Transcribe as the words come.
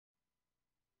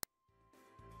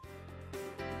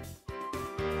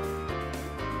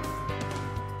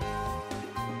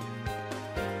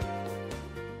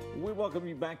welcome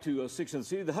you back to Six in the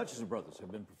City. The Hutcheson Brothers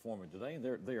have been performing today, and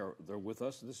they're with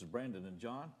us. This is Brandon and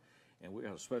John, and we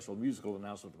have a special musical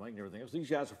announcement to make and everything else. These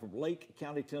guys are from Lake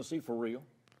County, Tennessee, for real.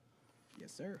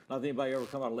 Yes, sir. Not anybody ever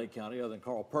come out of Lake County other than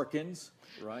Carl Perkins,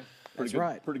 right? That's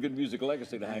right. Pretty good music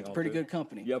legacy to hang on. Pretty good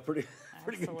company. Yeah, pretty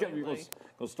good company.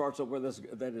 We'll start somewhere.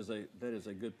 That is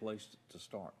a good place to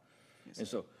start. Yes, and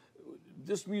so,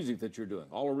 this music that you're doing,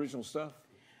 all original stuff.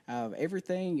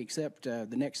 Everything except the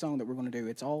next song that we're going to do.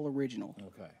 It's all original.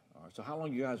 Okay. All right. So how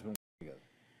long you guys been working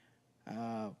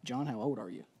together? John, how old are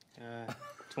you?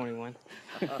 21.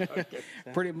 Okay.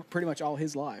 Pretty much all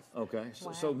his life. Okay.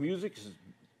 Wow. So music has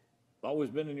always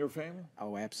been in your family?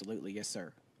 Oh, absolutely. Yes,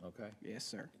 sir. Okay. Yes,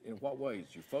 sir. In what ways?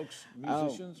 Your folks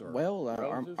musicians or well,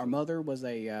 relatives? our mother was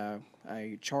a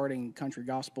charting country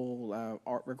gospel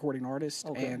recording artist,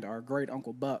 Okay. and our great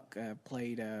uncle Buck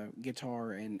played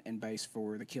guitar and bass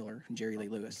for the Killer, Jerry Lee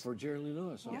Lewis. For Jerry Lee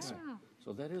Lewis. Okay. Yeah.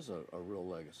 So that is a real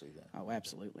legacy then. Oh,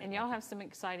 absolutely. And y'all have some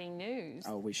exciting news.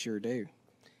 Oh, we sure do.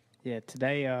 Yeah,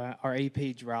 today our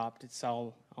EP dropped. It's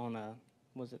all on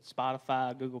was it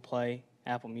Spotify, Google Play,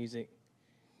 Apple Music,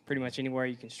 pretty much anywhere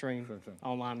you can stream Sure.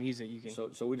 online music. You can.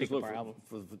 So we just pick look up our album.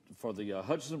 for the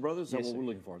Hutcheson Brothers. Is that Yes, what sir. we're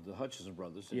looking for? The Hutcheson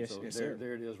Brothers. And Yes, so yes, there, sir.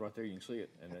 there it is, right there. You can see it.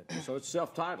 And so it's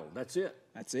self-titled. That's it.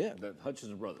 That's it. The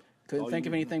Hutcheson Brothers. Couldn't All think you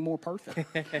of need. anything more perfect.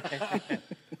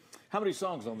 How many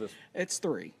songs on this? It's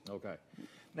 3. Okay.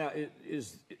 Now,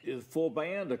 is full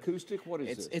band, acoustic? What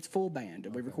is this? It's full band.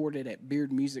 We recorded at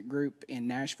Beard Music Group in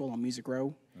Nashville on Music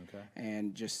Row. Okay.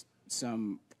 And just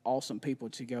some awesome people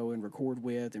to go and record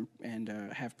with and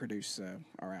have produce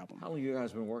our album. How long have you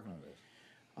guys been working on this?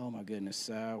 Oh my goodness.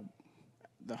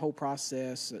 The whole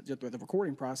process, just the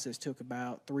recording process took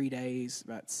about 3 days,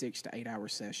 about 6 to 8 hour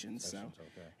sessions. Sessions,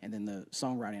 okay. And then the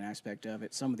songwriting aspect of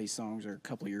it, some of these songs are a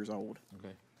couple of years old.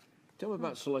 Okay. Tell me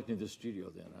about selecting this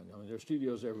studio then. I mean, there's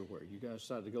studios everywhere. You guys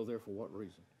decided to go there for what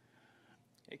reason?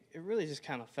 It really just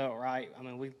kind of felt right. I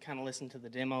mean, we kind of listened to the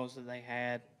demos that they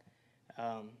had,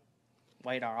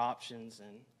 weighed our options,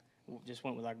 and just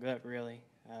went with our gut, really.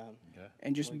 Okay.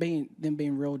 And just being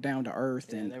real down to earth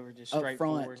Yeah, and they were just upfront,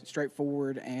 straightforward.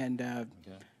 straightforward, and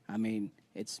Okay. I mean,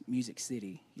 it's Music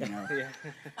City, you know.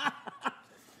 Yeah.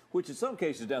 Which in some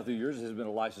cases down through the years has been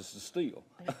a license to steal.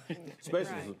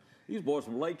 Especially Right. these boys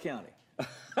from Lake County.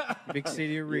 Big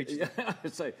city of rich. Yeah,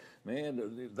 I'd say,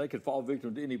 man, they could fall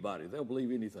victim to anybody. They'll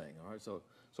believe anything. All right, so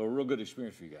a real good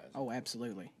experience for you guys. Oh,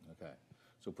 absolutely. Okay,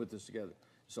 so put this together.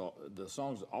 So the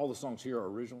songs, all the songs here are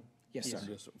original. Yes, sir.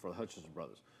 Just for the Hutcheson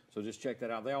Brothers. So just check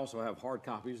that out. They also have hard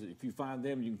copies. If you find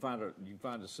them, you can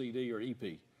find a CD or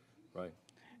EP, right?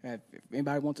 If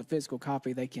anybody wants a physical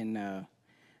copy, they can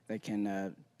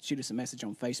shoot us a message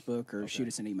on Facebook or shoot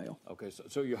us an email. Okay,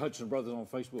 so you're Hutcheson Brothers on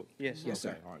Facebook? Yes, Yes,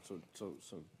 Okay, sir. all right, so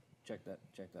check that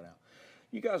out.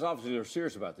 You guys obviously are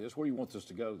serious about this. Where do you want this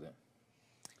to go then?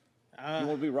 You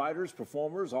want to be writers,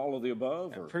 performers, all of the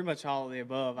above? Or? Pretty much all of the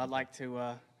above. I'd like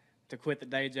to quit the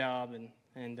day job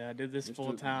and do this Just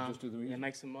full time. just do the music? And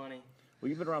make some money. Well,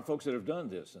 you've been around folks that have done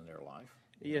this in their life.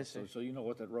 You Yes, know, sir. So you know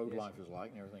what that road life is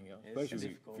like and everything else. It's Especially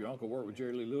difficult. if your uncle worked with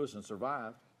Jerry Lee Lewis and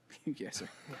survived, Yes, sir.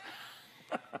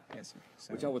 Yes, sir.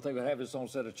 So, which I would think would have its own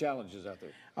set of challenges out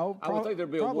there. Oh, I would think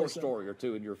there'd be a probably war so. story or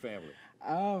two in your family.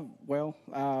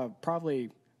 probably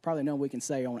none we can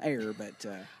say on air, but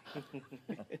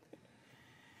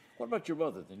What about your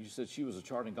mother then? You said she was a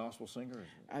charting gospel singer?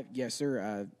 yes,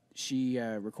 sir. She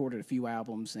recorded a few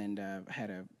albums and had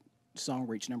a song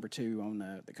reach #2 on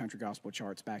the country gospel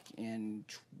charts back in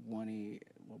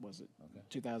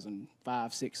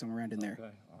 2005, 6, somewhere around in there. Okay,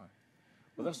 all right.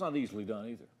 Well, that's not easily done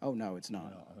either. Oh no, it's not. You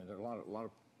know, I mean, there are a lot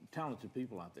of talented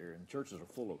people out there, and churches are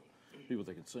full of people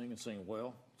that can sing and sing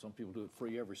well. Some people do it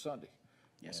free every Sunday.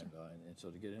 Yes, sir. And so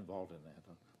to get involved in that.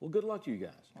 Well, good luck to you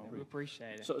guys. We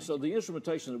appreciate it. So the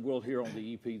instrumentation that we'll hear on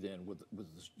the EP then with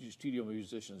the studio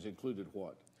musicians included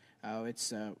what?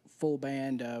 It's full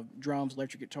band, drums,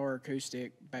 electric guitar,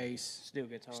 acoustic, bass, Steel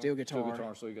guitar. Steel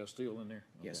guitar, so you got steel in there?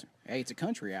 Yes, sir. Hey, it's a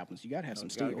country album, so you got to have some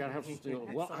You steel. gotta have some steel.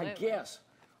 Well, I Absolutely. guess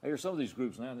I hear some of these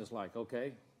groups now, and it's like,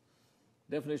 okay,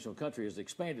 definition of country has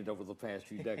expanded over the past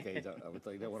few decades. I would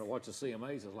think that when I watch the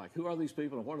CMAs, it's like, who are these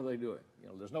people and what are they doing? You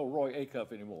know, there's no Roy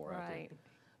Acuff anymore out there. Right.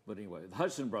 But anyway, the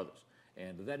Hutcheson Brothers,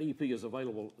 and that EP is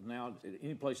available now.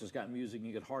 Any place that's got music, you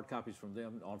can get hard copies from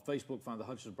them on Facebook. Find the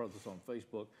Hutcheson Brothers on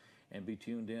Facebook, and be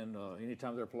tuned in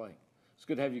anytime they're playing. It's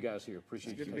good to have you guys here.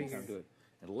 Appreciate you taking time to do it.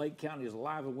 And Lake County is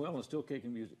alive and well and still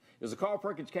kicking music. Is the Carl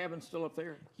Perkins cabin still up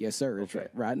there? Yes, sir. It's Okay.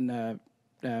 right in the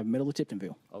middle of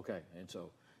Tiptonville. Okay, and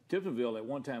so Tiptonville, at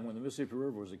one time when the Mississippi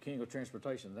River was the king of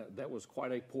transportation, that was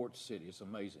quite a port city. It's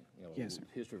amazing. You know, Yes, sir.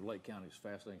 the history of Lake County is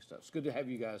fascinating stuff. It's good to have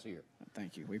you guys here.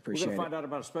 Thank you. We We're appreciate going to it. find out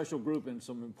about a special group and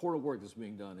some important work that's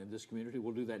being done in this community.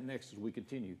 We'll do that next as we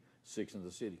continue Six in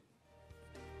the City.